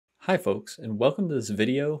Hi folks, and welcome to this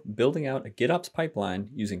video building out a GitOps pipeline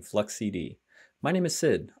using FluxCD. My name is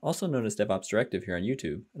Sid, also known as DevOps Directive here on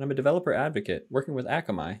YouTube, and I'm a developer advocate working with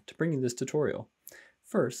Akamai to bring you this tutorial.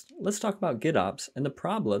 First, let's talk about GitOps and the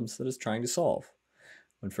problems that it's trying to solve.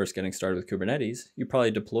 When first getting started with Kubernetes, you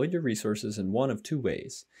probably deployed your resources in one of two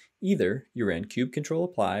ways. Either you ran kubectl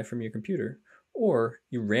apply from your computer, or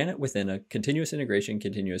you ran it within a continuous integration,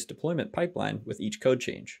 continuous deployment pipeline with each code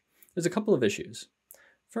change. There's a couple of issues.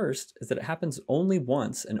 First is that it happens only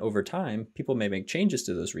once, and over time, people may make changes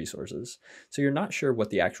to those resources, so you're not sure what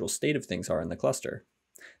the actual state of things are in the cluster.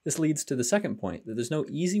 This leads to the second point, that there's no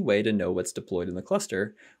easy way to know what's deployed in the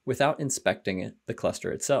cluster without inspecting the cluster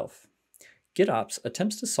itself. GitOps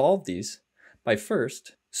attempts to solve these by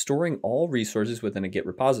first storing all resources within a Git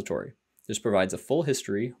repository. This provides a full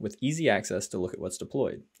history with easy access to look at what's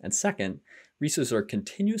deployed. And second, resources are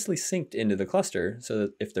continuously synced into the cluster so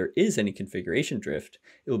that if there is any configuration drift,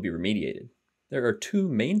 it will be remediated. There are two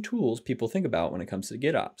main tools people think about when it comes to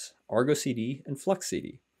GitOps, Argo CD and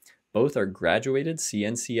FluxCD. Both are graduated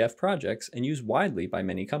CNCF projects and used widely by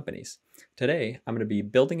many companies. Today, I'm going to be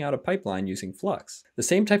building out a pipeline using Flux. The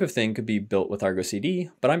same type of thing could be built with Argo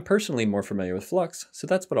CD, but I'm personally more familiar with Flux, so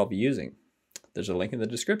that's what I'll be using. There's a link in the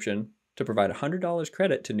description to provide $100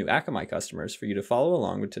 credit to new Akamai customers for you to follow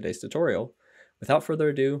along with today's tutorial. Without further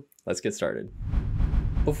ado, let's get started.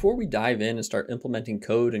 Before we dive in and start implementing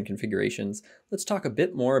code and configurations, let's talk a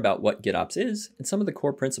bit more about what GitOps is and some of the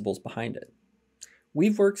core principles behind it.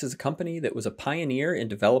 Weaveworks is a company that was a pioneer in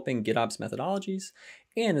developing GitOps methodologies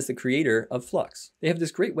and is the creator of Flux. They have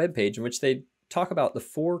this great webpage in which they talk about the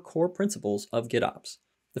 4 core principles of GitOps.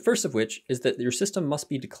 The first of which is that your system must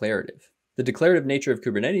be declarative. The declarative nature of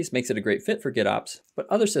Kubernetes makes it a great fit for GitOps, but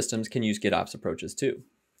other systems can use GitOps approaches too.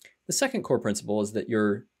 The second core principle is that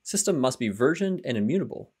your system must be versioned and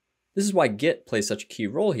immutable. This is why Git plays such a key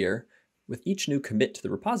role here. With each new commit to the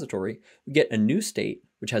repository, we get a new state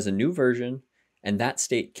which has a new version, and that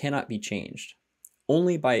state cannot be changed.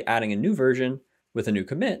 Only by adding a new version with a new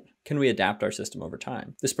commit can we adapt our system over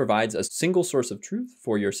time. This provides a single source of truth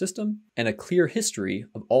for your system and a clear history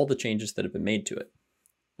of all the changes that have been made to it.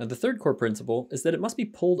 Now, the third core principle is that it must be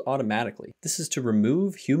pulled automatically. This is to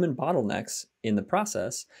remove human bottlenecks in the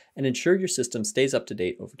process and ensure your system stays up to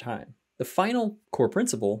date over time. The final core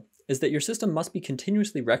principle is that your system must be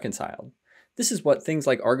continuously reconciled. This is what things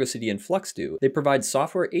like Argo CD and Flux do. They provide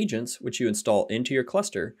software agents which you install into your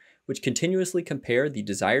cluster, which continuously compare the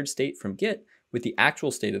desired state from Git with the actual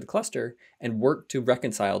state of the cluster and work to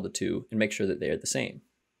reconcile the two and make sure that they are the same.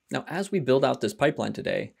 Now, as we build out this pipeline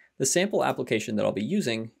today, the sample application that I'll be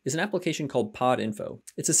using is an application called podinfo.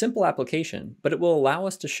 It's a simple application, but it will allow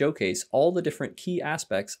us to showcase all the different key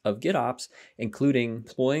aspects of GitOps, including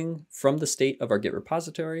deploying from the state of our Git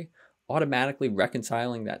repository, automatically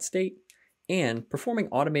reconciling that state, and performing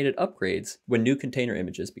automated upgrades when new container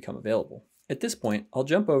images become available. At this point, I'll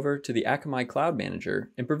jump over to the Akamai Cloud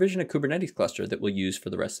Manager and provision a Kubernetes cluster that we'll use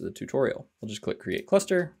for the rest of the tutorial. I'll just click Create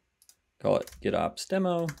Cluster, call it GitOps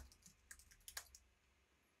Demo,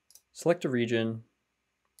 select a region,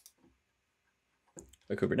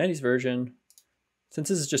 a Kubernetes version. Since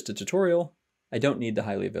this is just a tutorial, I don't need the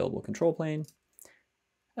highly available control plane,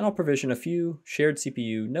 and I'll provision a few shared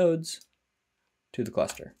CPU nodes to the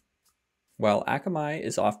cluster. While Akamai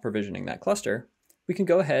is off provisioning that cluster, we can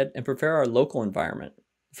go ahead and prepare our local environment.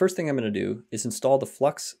 The first thing I'm going to do is install the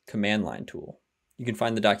Flux command line tool. You can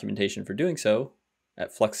find the documentation for doing so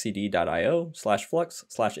at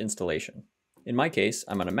fluxcd.io/flux/installation. In my case,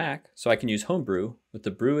 I'm on a Mac, so I can use Homebrew with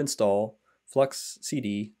the brew install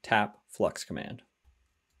FluxCD tap flux command.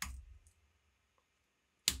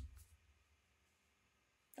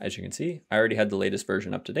 As you can see, I already had the latest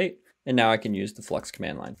version up to date, and now I can use the Flux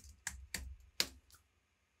command line.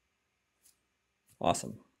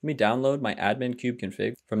 Awesome. Let me download my admin kube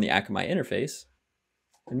config from the Akamai interface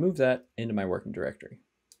and move that into my working directory.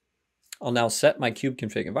 I'll now set my kube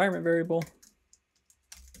config environment variable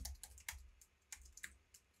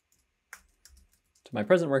to my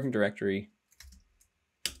present working directory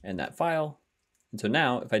and that file. And so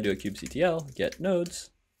now if I do a kubectl get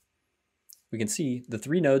nodes, we can see the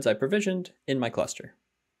 3 nodes I provisioned in my cluster.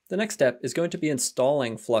 The next step is going to be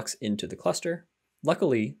installing Flux into the cluster.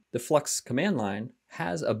 Luckily, the Flux command line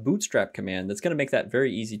has a bootstrap command that's going to make that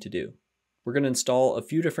very easy to do. We're going to install a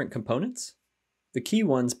few different components. The key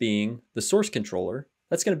ones being the source controller.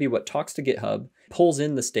 That's going to be what talks to GitHub, pulls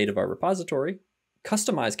in the state of our repository.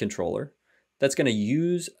 Customize controller. That's going to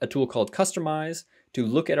use a tool called Customize to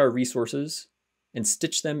look at our resources and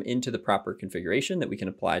stitch them into the proper configuration that we can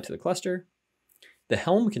apply to the cluster. The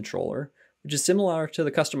Helm controller which is similar to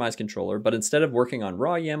the customized controller, but instead of working on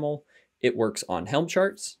raw YAML, it works on Helm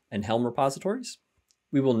charts and Helm repositories.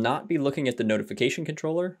 We will not be looking at the notification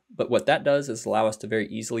controller, but what that does is allow us to very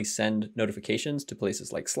easily send notifications to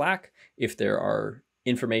places like Slack if there are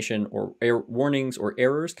information or warnings or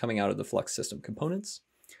errors coming out of the Flux system components.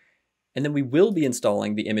 And then we will be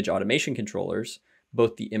installing the image automation controllers,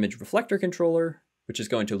 both the image reflector controller, which is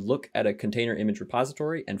going to look at a container image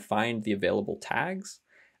repository and find the available tags,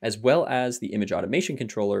 as well as the image automation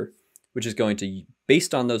controller, which is going to,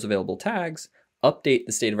 based on those available tags, update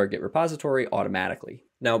the state of our Git repository automatically.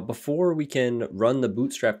 Now, before we can run the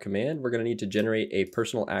bootstrap command, we're going to need to generate a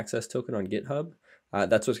personal access token on GitHub.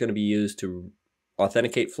 That's what's going to be used to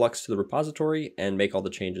authenticate Flux to the repository and make all the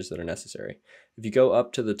changes that are necessary. If you go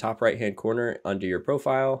up to the top right-hand corner under your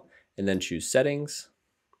profile and then choose settings,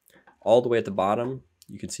 all the way at the bottom,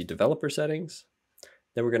 you can see developer settings.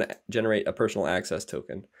 Then we're going to generate a personal access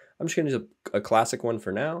token. I'm just going to use a classic one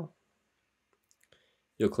for now.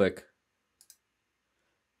 You'll click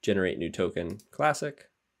generate new token classic.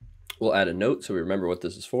 We'll add a note so we remember what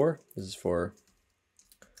this is for. This is for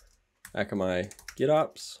Akamai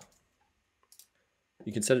GitOps.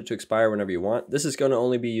 You can set it to expire whenever you want. This is going to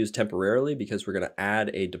only be used temporarily because we're going to add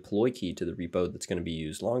a deploy key to the repo that's going to be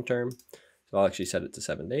used long term. So I'll actually set it to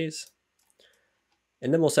 7 days.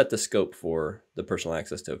 And then we'll set the scope for the personal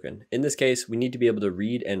access token. In this case, we need to be able to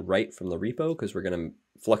read and write from the repo because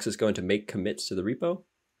Flux is going to make commits to the repo.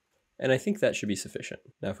 And I think that should be sufficient.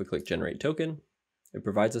 Now, if we click generate token, it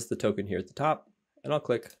provides us the token here at the top, and I'll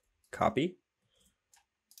click copy.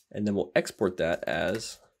 And then we'll export that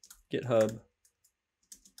as GitHub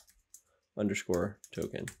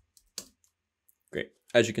 _token. Great.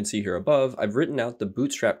 As you can see here above, I've written out the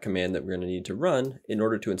bootstrap command that we're going to need to run in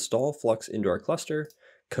order to install Flux into our cluster,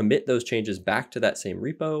 commit those changes back to that same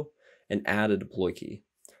repo, and add a deploy key.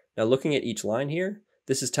 Now, looking at each line here,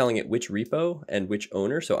 this is telling it which repo and which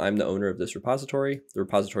owner. So I'm the owner of this repository. The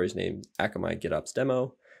repository is named Akamai GitOps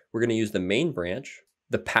demo. We're going to use the main branch.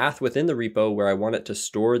 The path within the repo where I want it to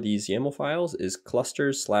store these YAML files is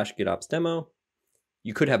clusters/GitOps demo.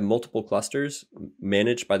 You could have multiple clusters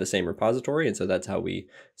managed by the same repository, and so that's how we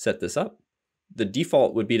set this up. The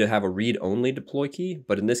default would be to have a read-only deploy key,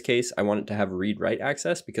 but in this case, I want it to have read-write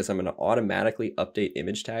access because I'm going to automatically update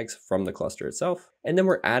image tags from the cluster itself. And then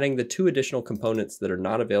we're adding the 2 additional components that are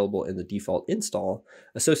not available in the default install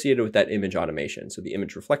associated with that image automation. So the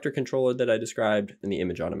image reflector controller that I described and the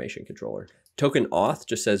image automation controller. Token auth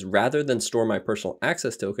just says, rather than store my personal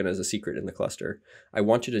access token as a secret in the cluster, I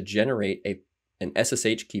want you to generate an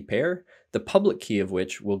SSH key pair, the public key of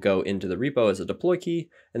which will go into the repo as a deploy key,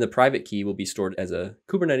 and the private key will be stored as a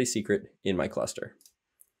Kubernetes secret in my cluster.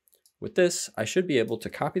 With this, I should be able to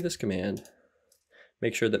copy this command,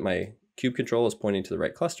 make sure that my kube control is pointing to the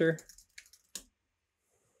right cluster.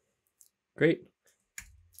 Great.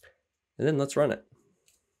 And then let's run it.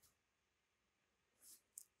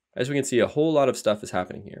 As we can see, a whole lot of stuff is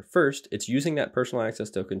happening here. First, it's using that personal access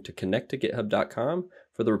token to connect to github.com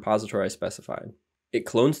for the repository I specified. It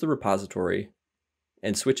clones the repository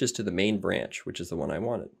and switches to the main branch, which is the one I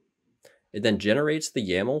wanted. It then generates the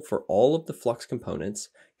YAML for all of the Flux components,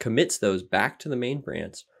 commits those back to the main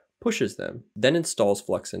branch, pushes them, then installs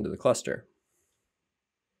Flux into the cluster.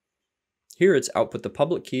 Here it's output the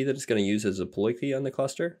public key that it's going to use as a deploy key on the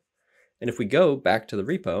cluster. And if we go back to the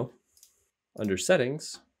repo, under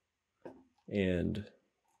settings, and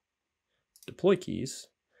deploy keys,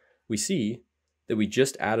 we see that we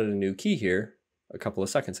just added a new key here a couple of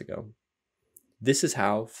seconds ago. This is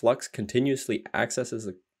how Flux continuously accesses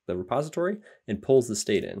the repository and pulls the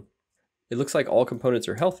state in. It looks like all components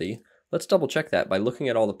are healthy. Let's double check that by looking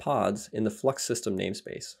at all the pods in the Flux system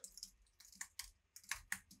namespace.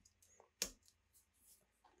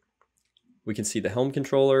 We can see the Helm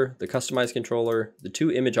controller, the customized controller, the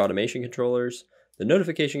 2 image automation controllers, the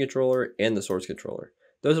notification controller, and the source controller.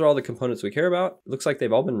 Those are all the components we care about. It looks like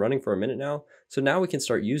they've all been running for a minute now, so now we can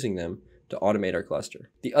start using them to automate our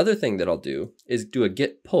cluster. The other thing that I'll do is do a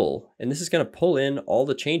git pull, and this is going to pull in all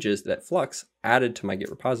the changes that Flux added to my Git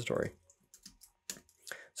repository.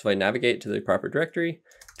 So if I navigate to the proper directory,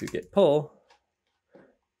 do git pull.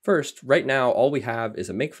 First, right now, all we have is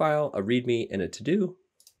a makefile, a readme, and a to-do.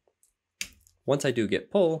 Once I do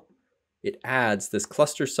git pull, it adds this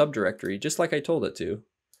cluster subdirectory, just like I told it to,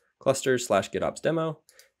 clusters/GitOps demo.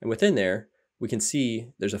 And within there, we can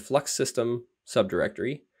see there's a Flux system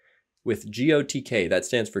subdirectory with GOTK, that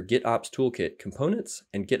stands for GitOps Toolkit Components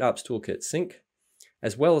and GitOps Toolkit Sync,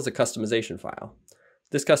 as well as a customization file.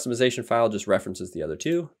 This customization file just references the other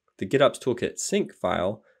 2. The GitOps Toolkit Sync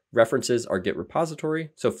file references our Git repository.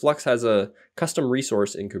 So Flux has a custom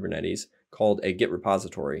resource in Kubernetes called a Git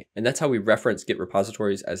repository, and that's how we reference Git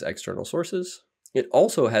repositories as external sources. It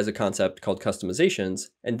also has a concept called customizations,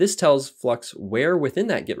 and this tells Flux where within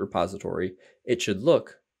that Git repository it should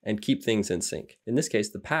look and keep things in sync. In this case,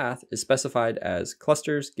 the path is specified as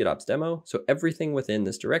clusters GitOps demo, so everything within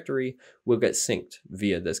this directory will get synced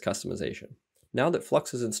via this customization. Now that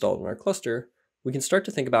Flux is installed in our cluster, we can start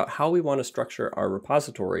to think about how we want to structure our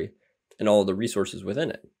repository and all of the resources within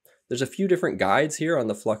it. There's a few different guides here on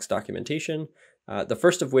the Flux documentation. The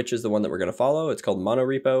first of which is the one that we're going to follow. It's called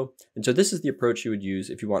Monorepo. And so this is the approach you would use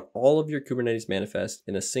if you want all of your Kubernetes manifest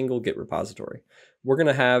in a single Git repository. We're going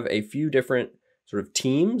to have a few different sort of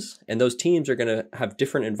teams, and those teams are going to have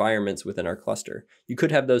different environments within our cluster. You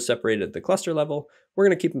could have those separated at the cluster level. We're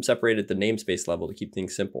going to keep them separated at the namespace level to keep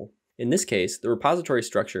things simple. In this case, the repository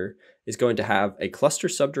structure is going to have a cluster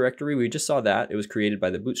subdirectory. We just saw that. It was created by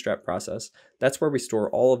the bootstrap process. That's where we store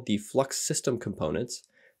all of the Flux system components.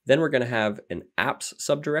 Then we're going to have an apps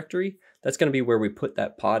subdirectory. That's going to be where we put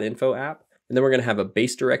that podinfo app. And then we're going to have a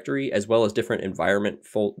base directory as well as different environment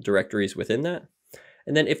directories within that.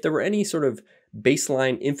 And then if there were any sort of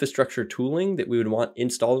baseline infrastructure tooling that we would want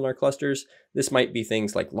installed in our clusters, this might be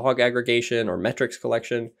things like log aggregation or metrics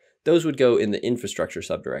collection. Those would go in the infrastructure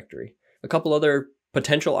subdirectory. A couple other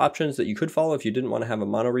potential options that you could follow if you didn't want to have a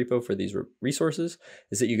monorepo for these resources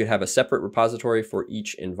is that you could have a separate repository for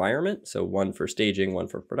each environment. So one for staging, one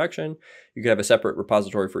for production. You could have a separate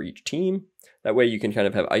repository for each team. That way you can kind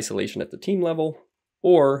of have isolation at the team level.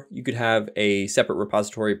 Or you could have a separate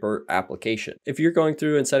repository per application. If you're going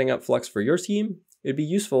through and setting up Flux for your team, it'd be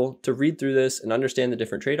useful to read through this and understand the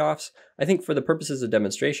different trade-offs. I think for the purposes of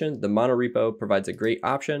demonstration, the monorepo provides a great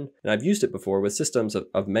option, and I've used it before with systems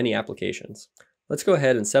of many applications. Let's go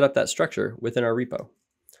ahead and set up that structure within our repo.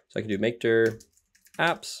 So I can do make-dir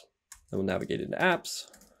apps, then we'll navigate into apps.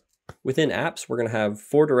 Within apps, we're going to have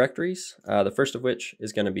 4 directories, the first of which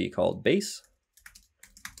is going to be called base.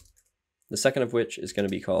 The second of which is going to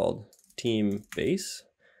be called team base.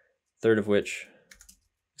 Third of which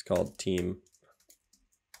is called team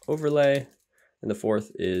overlay. And the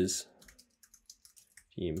fourth is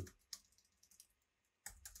team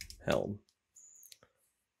Helm.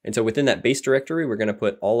 And so within that base directory, we're going to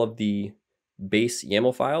put all of the base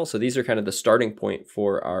YAML files. So these are kind of the starting point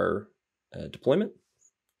for our deployment.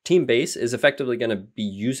 Team base is effectively going to be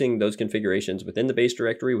using those configurations within the base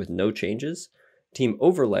directory with no changes. Team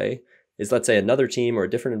overlay is, let's say, another team or a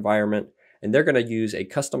different environment, and they're going to use a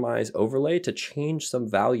customized overlay to change some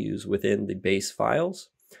values within the base files.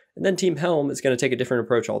 And then Team Helm is going to take a different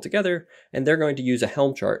approach altogether, and they're going to use a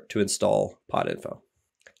Helm chart to install podinfo.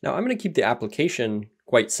 Now I'm going to keep the application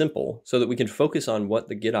quite simple so that we can focus on what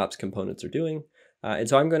the GitOps components are doing. And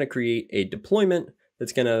so I'm going to create a deployment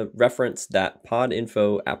that's going to reference that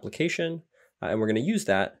podinfo application, and we're going to use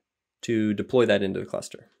that to deploy that into the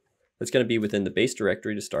cluster. That's going to be within the base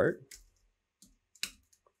directory to start.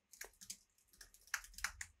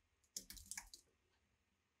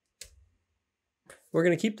 We're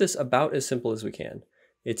going to keep this about as simple as we can.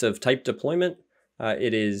 It's of type deployment.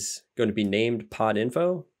 It is going to be named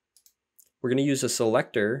podinfo. We're going to use a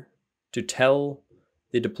selector to tell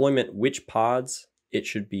the deployment which pods it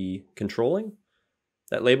should be controlling.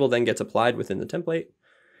 That label then gets applied within the template.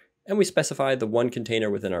 And we specify the one container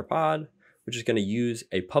within our pod, which is going to use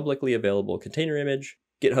a publicly available container image,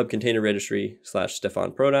 GitHub container registry /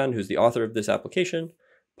 Stefan Prodan, who's the author of this application,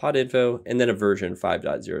 podinfo, and then a version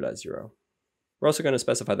 5.0.0. We're also going to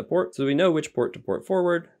specify the port so that we know which port to port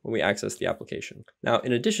forward when we access the application. Now,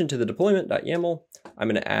 in addition to the deployment.yaml, I'm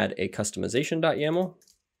going to add a customization.yaml.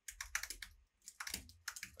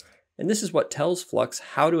 And this is what tells Flux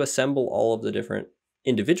how to assemble all of the different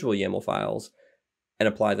individual YAML files and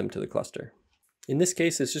apply them to the cluster. In this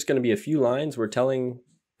case, it's just going to be a few lines. We're telling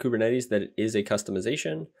Kubernetes that it is a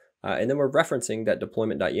customization, and then we're referencing that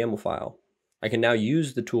deployment.yaml file. I can now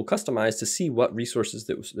use the tool customize to see what resources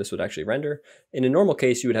this would actually render. In a normal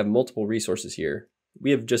case, you would have multiple resources here.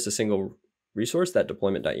 We have just a single resource, that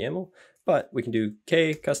deployment.yaml, but we can do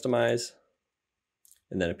k customize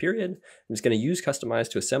and then a period. I'm just going to use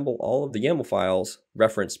customize to assemble all of the YAML files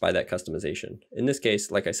referenced by that customization. In this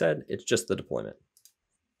case, like I said, it's just the deployment.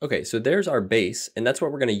 Okay, so there's our base, and that's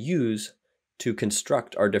what we're going to use to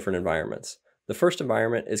construct our different environments. The first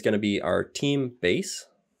environment is going to be our team base.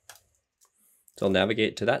 So I'll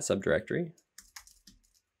navigate to that subdirectory.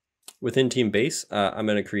 Within team base, I'm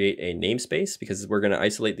going to create a namespace because we're going to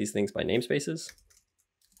isolate these things by namespaces.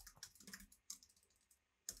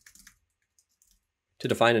 To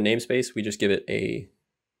define a namespace, we just give it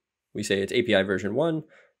we say it's API version 1,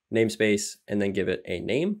 namespace, and then give it a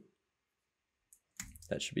name.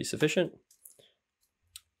 That should be sufficient.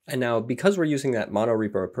 And now, because we're using that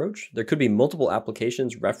monorepo approach, there could be multiple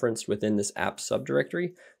applications referenced within this app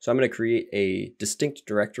subdirectory. So I'm going to create a distinct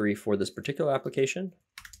directory for this particular application,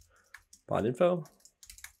 podinfo.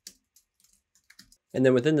 And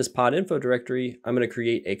then within this podinfo directory, I'm going to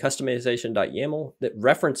create a customization.yaml that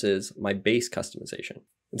references my base customization.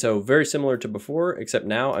 And so very similar to before, except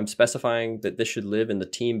now I'm specifying that this should live in the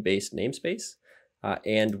team-based namespace.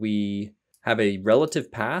 And we have a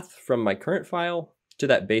relative path from my current file to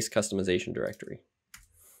that base customization directory.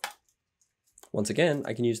 Once again,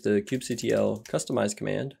 I can use the kubectl customize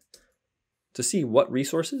command to see what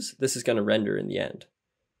resources this is going to render in the end.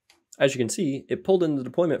 As you can see, it pulled in the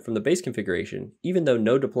deployment from the base configuration, even though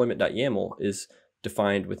no deployment.yaml is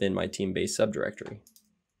defined within my team-based subdirectory.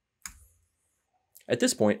 At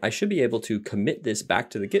this point, I should be able to commit this back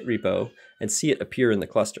to the Git repo and see it appear in the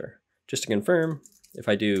cluster. Just to confirm, if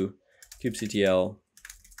I do kubectl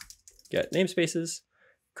get namespaces,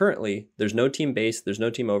 currently there's no team base, there's no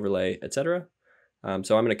team overlay, etc.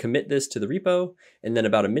 So I'm going to commit this to the repo, and then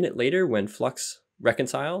about a minute later, when Flux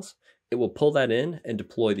reconciles, it will pull that in and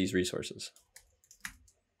deploy these resources.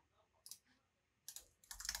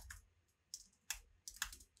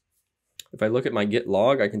 If I look at my Git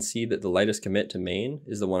log, I can see that the latest commit to main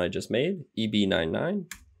is the one I just made,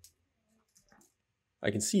 EB99.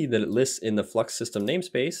 I can see that it lists in the Flux system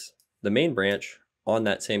namespace, the main branch, on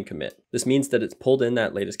that same commit. This means that it's pulled in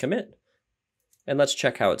that latest commit. And let's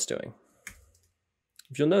check how it's doing.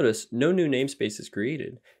 If you'll notice, no new namespace is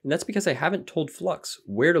created, and that's because I haven't told Flux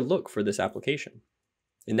where to look for this application.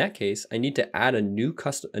 In that case, I need to add a new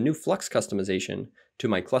Flux customization to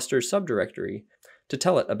my cluster subdirectory to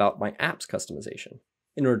tell it about my apps customization.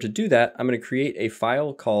 In order to do that, I'm going to create a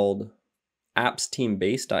file called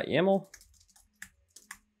appsteambase.yaml.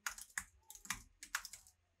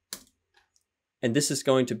 And this is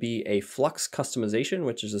going to be a Flux customization,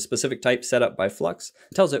 which is a specific type set up by Flux.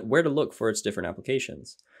 It tells it where to look for its different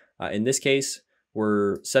applications. In this case,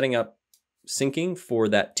 we're setting up syncing for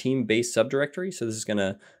that team-based subdirectory. So this is going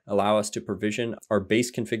to allow us to provision our base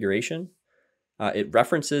configuration. It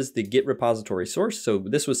references the Git repository source. So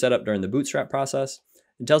this was set up during the bootstrap process.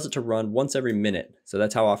 It tells it to run once every minute. So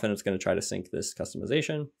that's how often it's going to try to sync this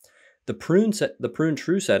customization. The prune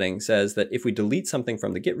true setting says that if we delete something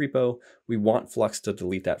from the Git repo, we want Flux to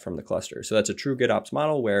delete that from the cluster. So that's a true GitOps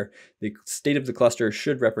model where the state of the cluster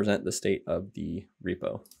should represent the state of the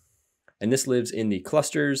repo. And this lives in the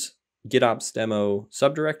clusters GitOps demo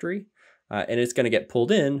subdirectory. And it's going to get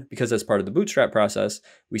pulled in because as part of the bootstrap process,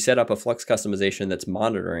 we set up a Flux customization that's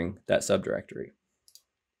monitoring that subdirectory.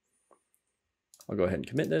 I'll go ahead and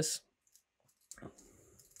commit this.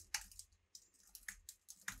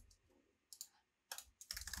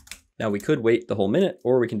 Now we could wait the whole minute,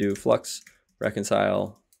 or we can do Flux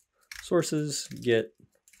reconcile sources, git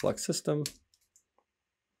Flux system.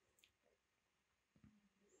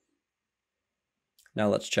 Now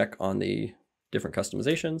let's check on the different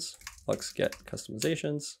customizations, Flux get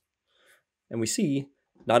customizations. And we see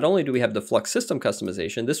not only do we have the Flux system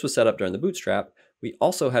customization, this was set up during the bootstrap, we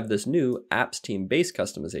also have this new apps team base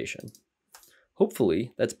customization.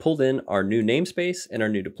 Hopefully that's pulled in our new namespace and our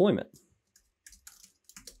new deployment.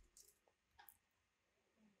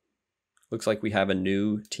 Looks like we have a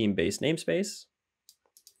new team-based namespace.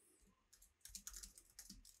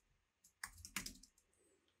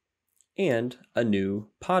 And a new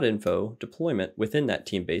podinfo deployment within that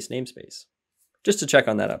team-based namespace. Just to check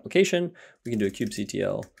on that application, we can do a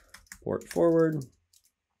kubectl port forward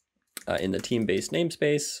in the team-based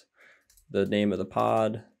namespace. The name of the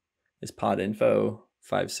pod is podinfo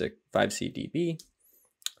 5cdb.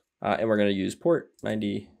 And we're going to use port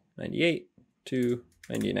 9098 to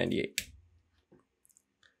 9098.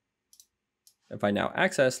 If I now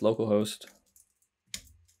access localhost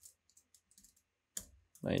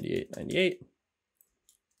 9898,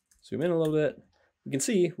 zoom in a little bit, we can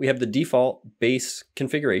see we have the default base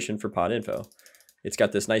configuration for podinfo. It's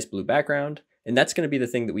got this nice blue background, and that's going to be the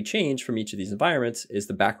thing that we change from each of these environments is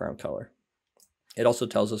the background color. It also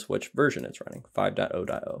tells us which version it's running,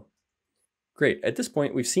 5.0.0. Great, at this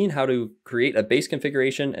point we've seen how to create a base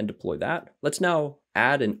configuration and deploy that. Let's now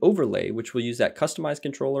add an overlay, which will use that customize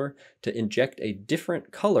controller to inject a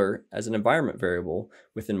different color as an environment variable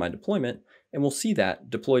within my deployment, and we'll see that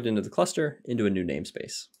deployed into the cluster into a new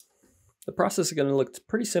namespace. The process is going to look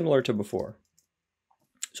pretty similar to before.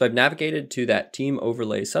 So I've navigated to that team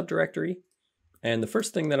overlay subdirectory, and the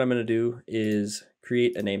first thing that I'm going to do is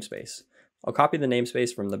create a namespace. I'll copy the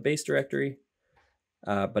namespace from the base directory,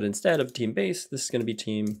 but instead of team base, this is going to be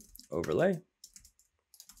team overlay.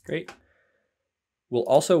 Great. We'll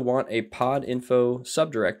also want a podinfo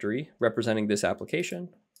subdirectory representing this application.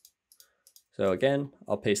 So again,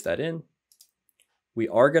 I'll paste that in. We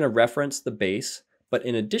are going to reference the base, but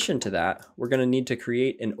in addition to that, we're going to need to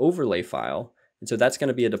create an overlay file. And so that's going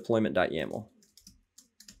to be a deployment.yaml.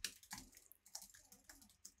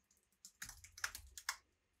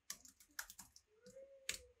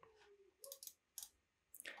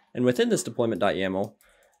 And within this deployment.yaml,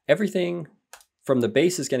 everything from the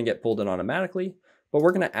base is going to get pulled in automatically, but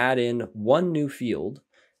we're going to add in one new field,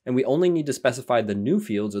 and we only need to specify the new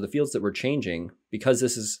fields or the fields that we're changing, because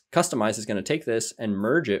this is customized is going to take this and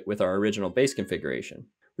merge it with our original base configuration.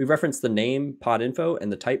 We reference the name podinfo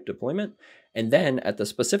and the type deployment, and then at the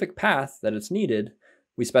specific path that it's needed,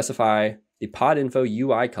 we specify the podinfo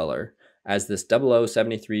UI color as this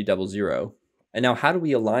 007300. And now how do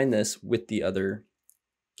we align this with the other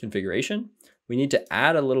configuration? We need to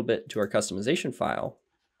add a little bit to our customization file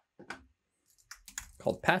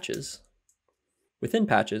called patches. Within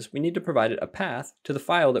patches, we need to provide it a path to the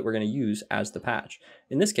file that we're going to use as the patch.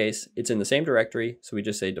 In this case, it's in the same directory, so we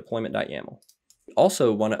just say deployment.yaml. We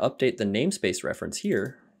also want to update the namespace reference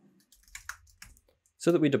here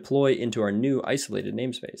so that we deploy into our new isolated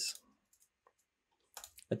namespace.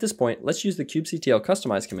 At this point, let's use the kubectl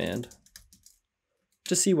customize command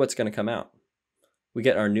to see what's going to come out. We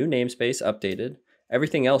get our new namespace updated.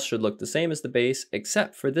 Everything else should look the same as the base,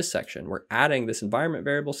 except for this section. We're adding this environment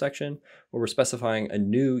variable section where we're specifying a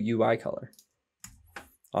new UI color.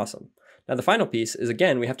 Awesome. Now the final piece is,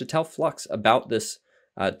 again, we have to tell Flux about this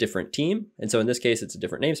different team. And so in this case, it's a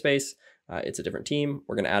different namespace. It's a different team.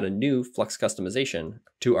 We're going to add a new Flux customization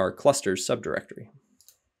to our clusters subdirectory.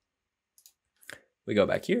 We go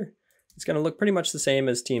back here. It's going to look pretty much the same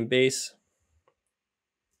as team base.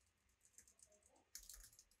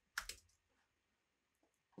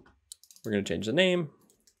 We're going to change the name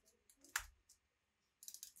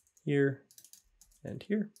here and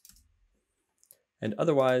here. And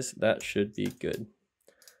otherwise, that should be good.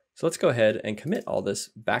 So let's go ahead and commit all this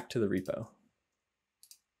back to the repo.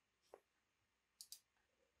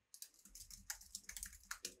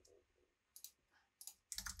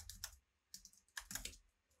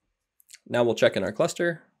 Now we'll check in our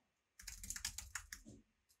cluster.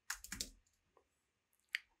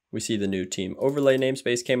 We see the new team overlay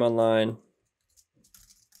namespace came online.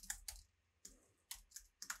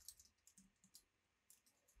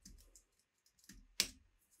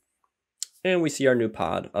 And we see our new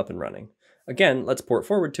pod up and running. Again, let's port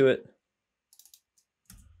forward to it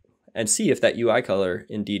and see if that UI color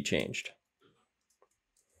indeed changed.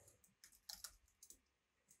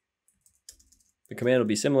 The command will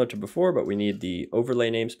be similar to before, but we need the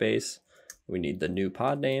overlay namespace. We need the new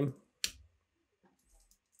pod name.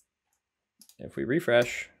 If we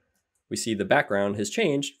refresh, we see the background has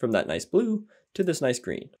changed from that nice blue to this nice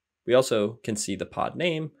green. We also can see the pod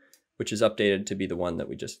name, which is updated to be the one that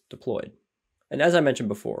we just deployed. And as I mentioned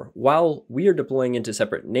before, while we are deploying into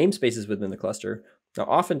separate namespaces within the cluster, now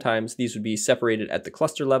oftentimes these would be separated at the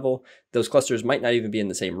cluster level. Those clusters might not even be in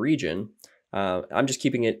the same region. I'm just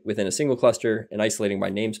keeping it within a single cluster and isolating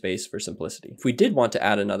by namespace for simplicity. If we did want to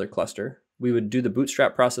add another cluster, we would do the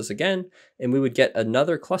bootstrap process again, and we would get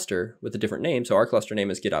another cluster with a different name. So our cluster name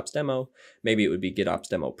is GitOps Demo. Maybe it would be GitOps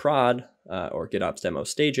Demo Prod or GitOps Demo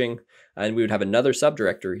Staging. And we would have another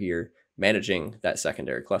subdirectory here managing that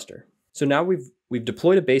secondary cluster. So now we've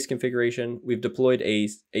deployed a base configuration. We've deployed a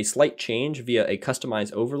slight change via a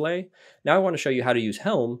customized overlay. Now I want to show you how to use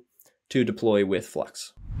Helm to deploy with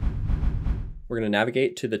Flux. We're going to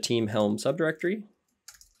navigate to the team Helm subdirectory.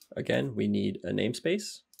 Again, we need a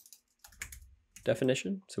namespace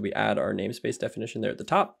definition. So we add our namespace definition there at the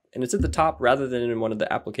top, and it's at the top rather than in one of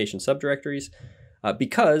the application subdirectories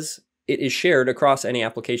because it is shared across any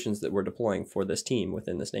applications that we're deploying for this team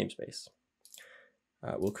within this namespace.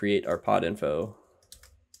 We'll create our podinfo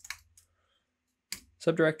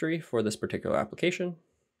subdirectory for this particular application.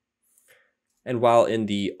 And while in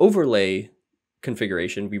the overlay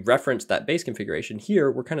configuration, we referenced that base configuration,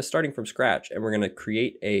 here we're kind of starting from scratch and we're going to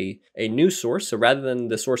create a new source. So rather than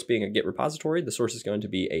the source being a Git repository, the source is going to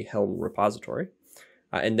be a Helm repository.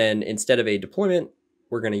 And then instead of a deployment,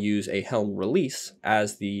 we're going to use a Helm release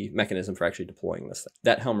as the mechanism for actually deploying this thing.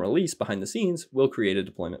 That Helm release behind the scenes will create a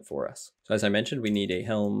deployment for us. So as I mentioned, we need a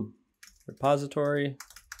Helm repository.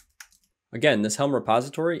 Again, this Helm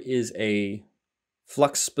repository is a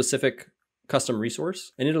Flux specific custom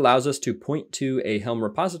resource, and it allows us to point to a Helm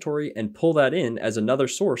repository and pull that in as another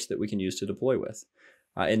source that we can use to deploy with.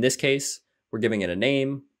 In this case, we're giving it a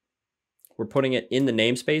name. We're putting it in the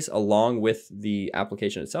namespace along with the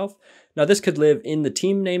application itself. Now this could live in the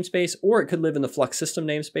team namespace or it could live in the Flux system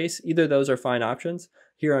namespace. Either of those are fine options.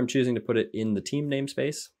 Here I'm choosing to put it in the team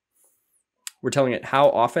namespace. We're telling it how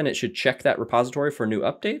often it should check that repository for new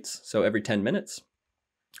updates, so every 10 minutes.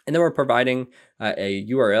 And then we're providing a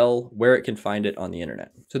URL where it can find it on the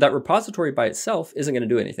internet. So that repository by itself isn't going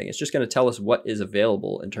to do anything. It's just going to tell us what is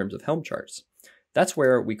available in terms of Helm charts. That's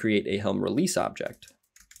where we create a Helm release object.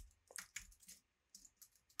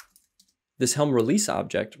 This Helm release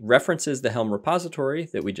object references the Helm repository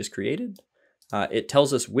that we just created. It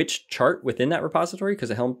tells us which chart within that repository, because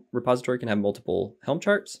a Helm repository can have multiple Helm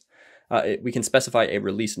charts. We can specify a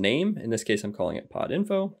release name. In this case, I'm calling it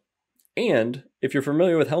podinfo. And if you're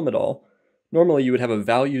familiar with Helm at all, normally you would have a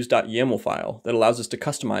values.yaml file that allows us to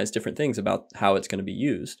customize different things about how it's going to be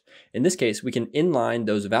used. In this case, we can inline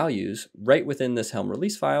those values right within this Helm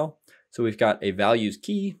release file. So we've got a values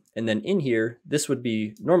key, and then in here, this would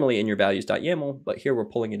be normally in your values.yaml, but here we're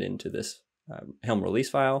pulling it into this Helm release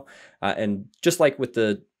file. And just like with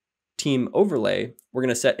the team overlay, we're going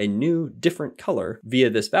to set a new different color via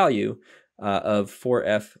this value of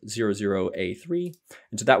 4F00A3.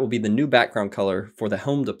 And so that will be the new background color for the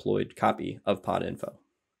Helm deployed copy of podinfo.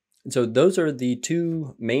 And so those are the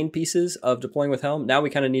two main pieces of deploying with Helm. Now we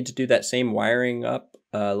kind of need to do that same wiring up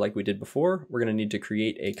like we did before. We're going to need to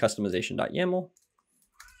create a customization.yaml.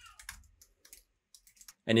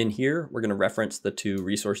 And in here, we're going to reference the two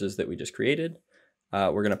resources that we just created.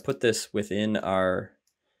 We're going to put this within our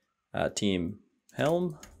team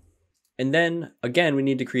Helm. And then again, we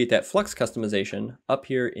need to create that Flux customization up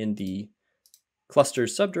here in the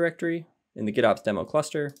clusters subdirectory in the GitOps demo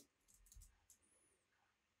cluster.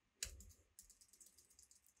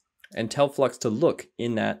 And tell Flux to look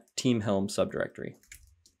in that team Helm subdirectory.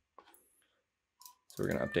 So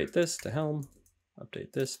we're going to update this to Helm,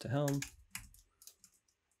 update this to Helm.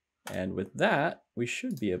 And with that, we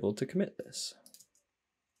should be able to commit this.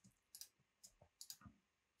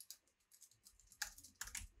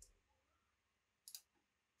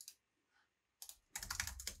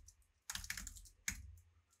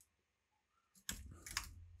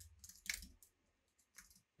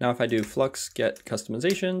 Now, if I do flux get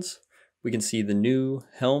customizations, we can see the new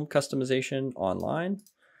Helm customization online.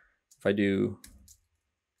 If I do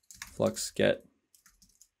flux get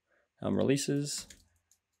Helm releases,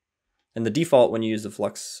 and the default when you use the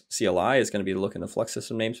Flux CLI is going to be to look in the Flux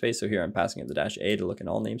system namespace. So here I'm passing it the -a to look in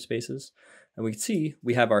all namespaces. And we can see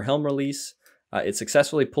we have our Helm release. It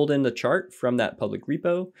successfully pulled in the chart from that public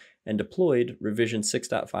repo and deployed revision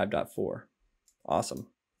 6.5.4. Awesome.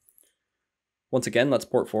 Once again, let's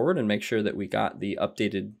port forward and make sure that we got the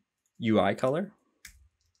updated UI color.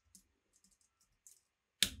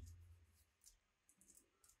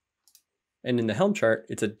 And in the Helm chart,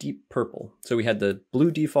 it's a deep purple. So we had the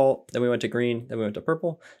blue default, then we went to green, then we went to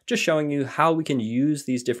purple, just showing you how we can use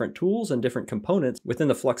these different tools and different components within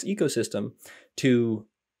the Flux ecosystem to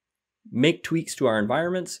make tweaks to our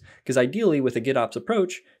environments. Because ideally, with a GitOps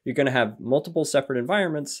approach, you're going to have multiple separate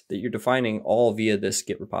environments that you're defining all via this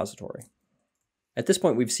Git repository. At this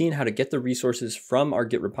point, we've seen how to get the resources from our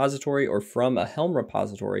Git repository or from a Helm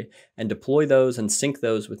repository and deploy those and sync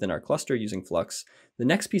those within our cluster using Flux. The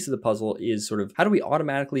next piece of the puzzle is sort of how do we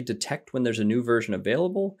automatically detect when there's a new version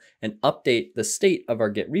available and update the state of our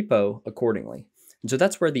Git repo accordingly. And so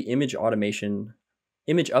that's where the image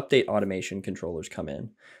update automation controllers come in.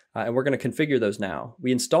 And we're going to configure those now.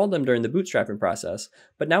 We installed them during the bootstrapping process,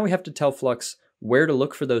 but now we have to tell Flux where to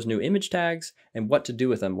look for those new image tags and what to do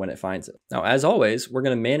with them when it finds it. Now, as always, we're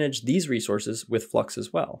going to manage these resources with Flux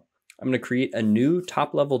as well. I'm going to create a new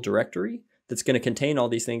top-level directory that's going to contain all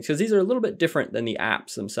these things because these are a little bit different than the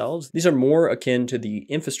apps themselves. These are more akin to the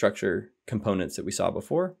infrastructure components that we saw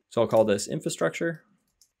before. So I'll call this infrastructure.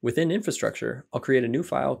 Within infrastructure, I'll create a new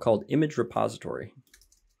file called image repository.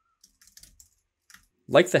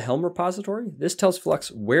 Like the Helm repository, this tells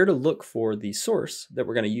Flux where to look for the source that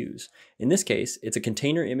we're going to use. In this case, it's a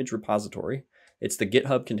container image repository. It's the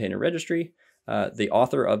GitHub container registry, the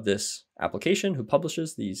author of this application who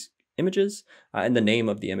publishes these images, and the name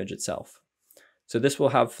of the image itself. So this will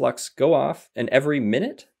have Flux go off and every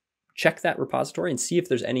minute check that repository and see if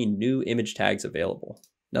there's any new image tags available.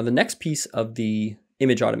 Now, the next piece of the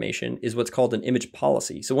image automation is what's called an image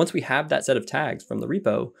policy. So once we have that set of tags from the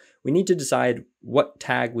repo, we need to decide what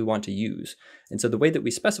tag we want to use. And so the way that we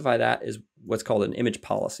specify that is what's called an image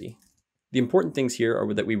policy. The important things here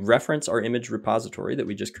are that we reference our image repository that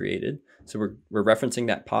we just created. So we're referencing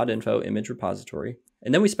that podinfo image repository.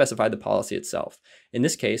 And then we specify the policy itself. In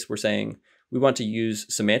this case, we're saying we want to use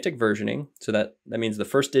semantic versioning. So that means the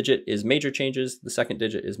first digit is major changes, the second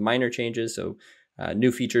digit is minor changes. So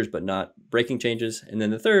new features, but not breaking changes. And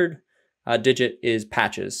then the third digit is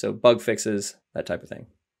patches, so bug fixes, that type of thing.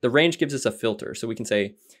 The range gives us a filter, so we can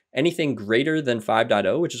say Anything greater than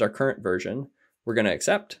 5.0, which is our current version, we're going to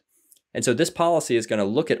accept. And so this policy is going to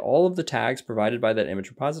look at all of the tags provided by that image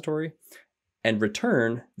repository and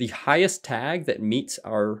return the highest tag that meets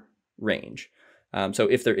our range. So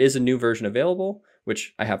if there is a new version available,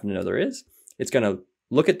 which I happen to know there is, it's going to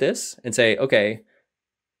look at this and say, okay,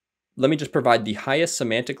 let me just provide the highest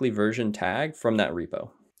semantically version tag from that repo.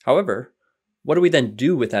 However, what do we then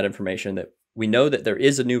do with that information that we know that there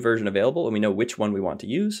is a new version available and we know which one we want to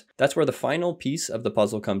use? That's where the final piece of the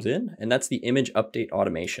puzzle comes in, and that's the image update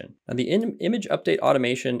automation. Now, the image update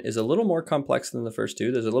automation is a little more complex than the first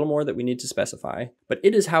two. There's a little more that we need to specify, but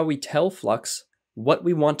it is how we tell Flux what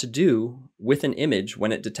we want to do with an image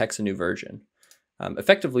when it detects a new version.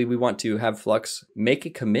 Effectively, we want to have Flux make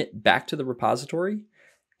a commit back to the repository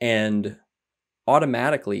and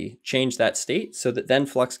automatically change that state so that then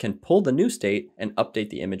Flux can pull the new state and update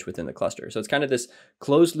the image within the cluster. So it's kind of this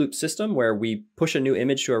closed loop system where we push a new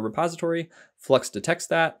image to our repository, Flux detects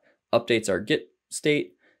that, updates our Git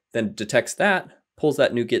state, then detects that, pulls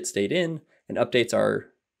that new Git state in, and updates our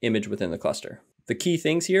image within the cluster. The key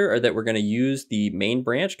things here are that we're going to use the main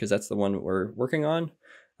branch because that's the one we're working on.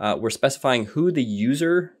 We're specifying who the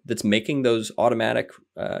user that's making those automatic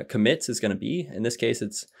commits is going to be. In this case,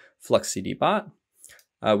 it's FluxCD bot.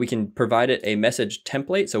 We can provide it a message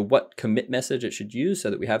template, so what commit message it should use so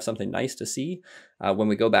that we have something nice to see when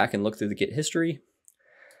we go back and look through the Git history.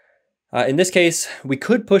 In this case, we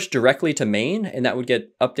could push directly to main and that would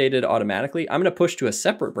get updated automatically. I'm going to push to a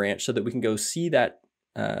separate branch so that we can go see that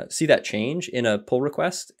change in a pull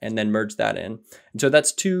request and then merge that in. And so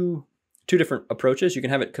that's two different approaches. You can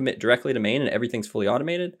have it commit directly to main and everything's fully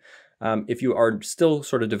automated. If you are still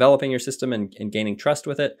sort of developing your system and gaining trust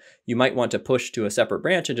with it, you might want to push to a separate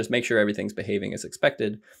branch and just make sure everything's behaving as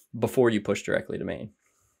expected before you push directly to main.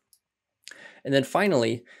 And then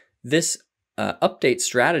finally, this update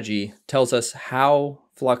strategy tells us how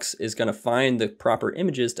Flux is going to find the proper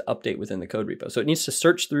images to update within the code repo. So it needs to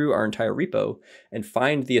search through our entire repo and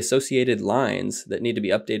find the associated lines that need to be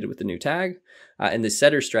updated with the new tag. And the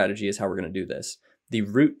setter strategy is how we're going to do this. The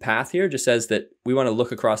root path here just says that we want to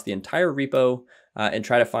look across the entire repo and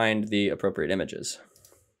try to find the appropriate images.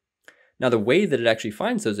 Now, the way that it actually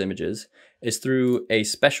finds those images is through a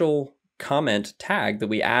special comment tag that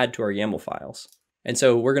we add to our YAML files. And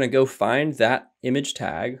so we're going to go find that image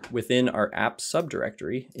tag within our apps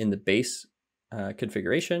subdirectory in the base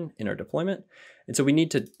configuration in our deployment. And so we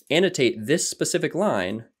need to annotate this specific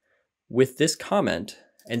line with this comment.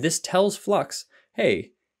 And this tells Flux,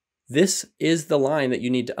 hey, this is the line that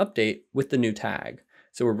you need to update with the new tag.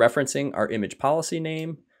 So we're referencing our image policy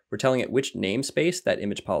name. We're telling it which namespace that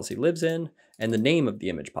image policy lives in and the name of the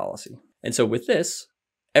image policy. And so with this,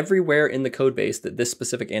 everywhere in the code base that this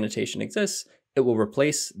specific annotation exists, it will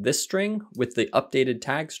replace this string with the updated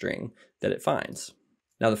tag string that it finds.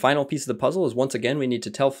 Now, the final piece of the puzzle is, once again, we need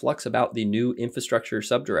to tell Flux about the new infrastructure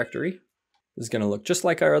subdirectory. This is going to look just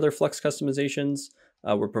like our other Flux customizations.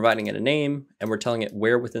 We're providing it a name, and we're telling it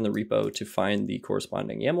where within the repo to find the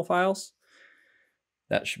corresponding YAML files.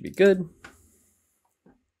 That should be good.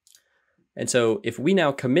 And so if we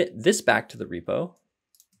now commit this back to the repo,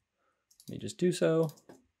 let me just do so.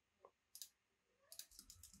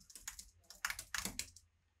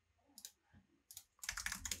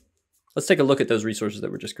 Let's take a look at those resources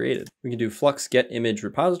that were just created. We can do flux get image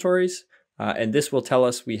repositories, and this will tell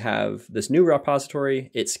us we have this new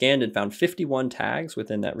repository. It scanned and found 51 tags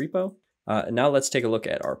within that repo. And now let's take a look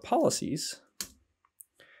at our policies.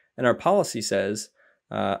 And our policy says,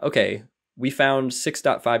 okay, we found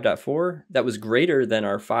 6.5.4 that was greater than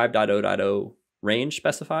our 5.0.0 range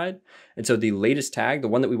specified. And so the latest tag, the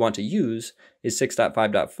one that we want to use, is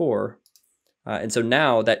 6.5.4. And so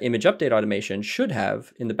now that image update automation should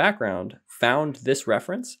have, in the background, found this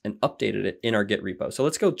reference and updated it in our Git repo. So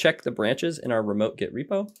let's go check the branches in our remote Git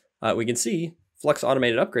repo. We can see Flux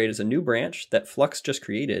Automated Upgrade is a new branch that Flux just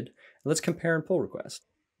created. Let's compare and pull request.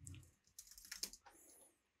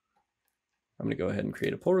 I'm going to go ahead and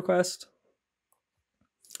create a pull request.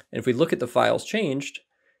 And if we look at the files changed,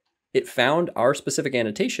 it found our specific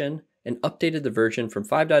annotation and updated the version from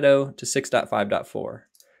 5.0 to 6.5.4.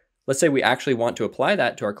 Let's say we actually want to apply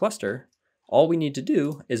that to our cluster. All we need to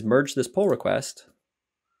do is merge this pull request.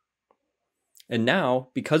 And now,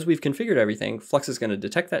 because we've configured everything, Flux is going to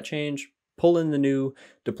detect that change, pull in the new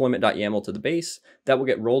deployment.yaml to the base. That will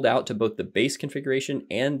get rolled out to both the base configuration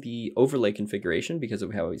and the overlay configuration because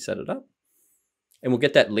of how we set it up. And we'll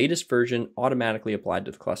get that latest version automatically applied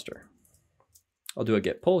to the cluster. I'll do a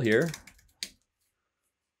git pull here.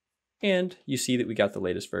 And you see that we got the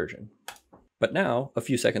latest version. But now, a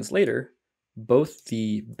few seconds later, both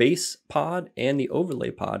the base pod and the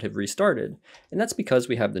overlay pod have restarted, and that's because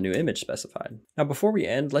we have the new image specified. Now, before we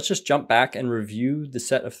end, let's just jump back and review the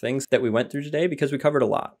set of things that we went through today because we covered a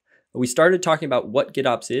lot. We started talking about what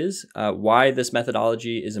GitOps is, why this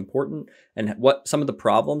methodology is important, and what some of the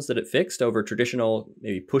problems that it fixed over traditional,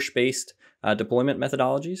 maybe push-based deployment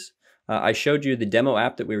methodologies. I showed you the demo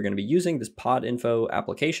app that we were going to be using, this podinfo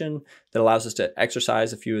application that allows us to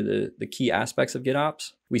exercise a few of the key aspects of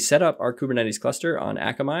GitOps. We set up our Kubernetes cluster on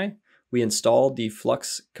Akamai. We installed the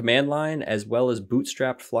Flux command line as well as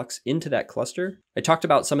bootstrapped Flux into that cluster. I talked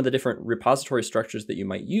about some of the different repository structures that you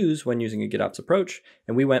might use when using a GitOps approach,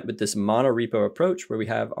 and we went with this Monorepo approach where we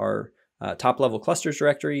have our top-level clusters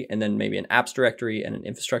directory and then maybe an apps directory and an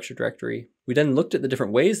infrastructure directory. We then looked at the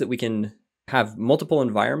different ways that we can have multiple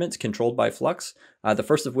environments controlled by Flux, the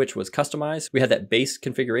first of which was customize. We had that base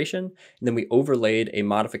configuration, and then we overlaid a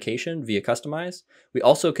modification via customize. We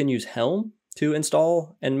also can use Helm to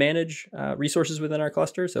install and manage resources within our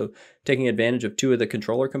cluster, so taking advantage of two of the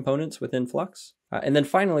controller components within Flux. And then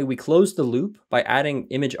finally, we closed the loop by adding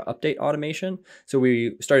image update automation. So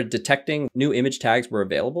we started detecting new image tags were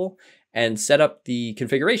available and set up the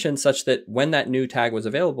configuration such that when that new tag was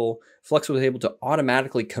available, Flux was able to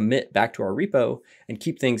automatically commit back to our repo and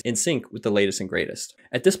keep things in sync with the latest and greatest.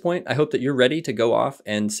 At this point, I hope that you're ready to go off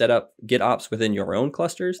and set up GitOps within your own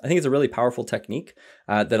clusters. I think it's a really powerful technique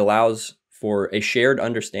that allows for a shared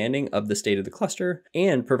understanding of the state of the cluster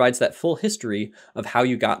and provides that full history of how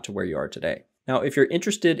you got to where you are today. Now, if you're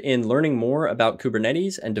interested in learning more about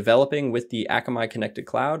Kubernetes and developing with the Akamai Connected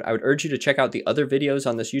Cloud, I would urge you to check out the other videos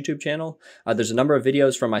on this YouTube channel. There's a number of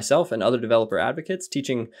videos from myself and other developer advocates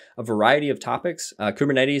teaching a variety of topics,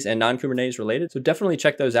 Kubernetes and non-Kubernetes related. So definitely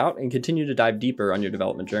check those out and continue to dive deeper on your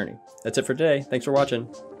development journey. That's it for today. Thanks for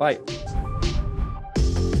watching. Bye.